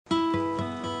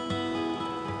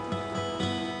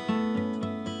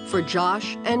For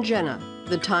Josh and Jenna,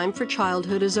 the time for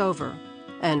childhood is over,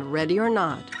 and ready or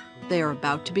not, they are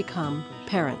about to become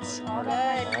parents. Good.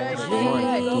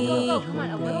 Go. Come on,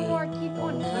 a little more. Keep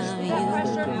going. Push through that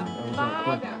pressure.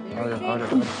 5. Harder.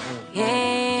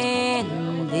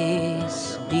 Can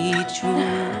this be true?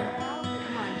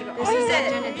 This is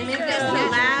it. Make this the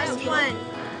last one.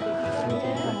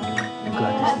 You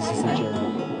got this. This is it, Jenna.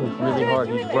 Push really hard.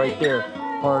 He's right there.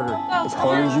 Harder. As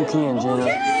hard as you can, Jenna.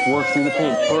 Work through the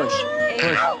pain. Push.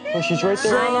 He's right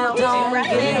there. Don't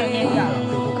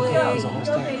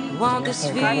want this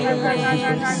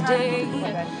feeling to stay.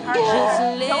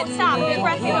 Don't stop. Big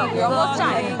breath in. You're almost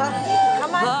done.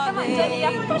 Come on. Jenna, you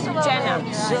have to push a little. Jenna,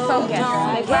 focus.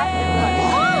 Big breath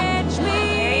in. Push.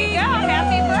 There you go.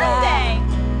 Happy birthday.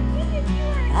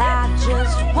 I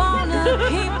just wanna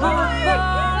keep on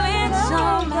falling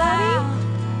somehow.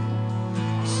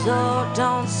 So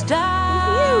don't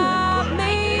stop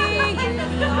me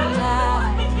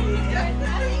now.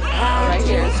 I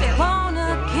just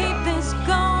wanna keep this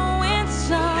going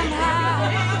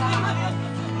somehow.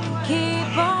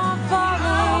 Keep on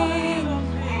falling.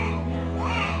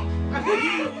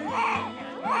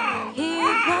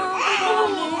 Keep on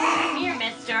falling. Come here,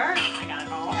 mister. I got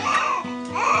it all.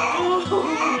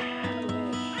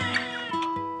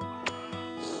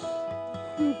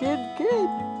 You did good.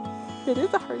 It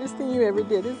is the hardest thing you ever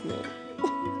did, isn't it?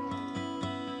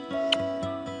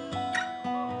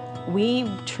 We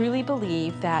truly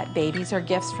believe that babies are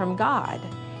gifts from God.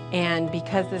 And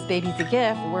because this baby's a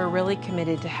gift, we're really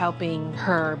committed to helping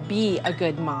her be a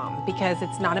good mom, because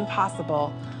it's not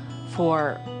impossible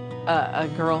for a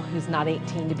girl who's not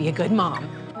 18 to be a good mom.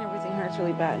 Everything hurts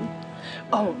really bad.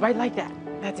 Oh, right like that.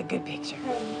 That's a good picture.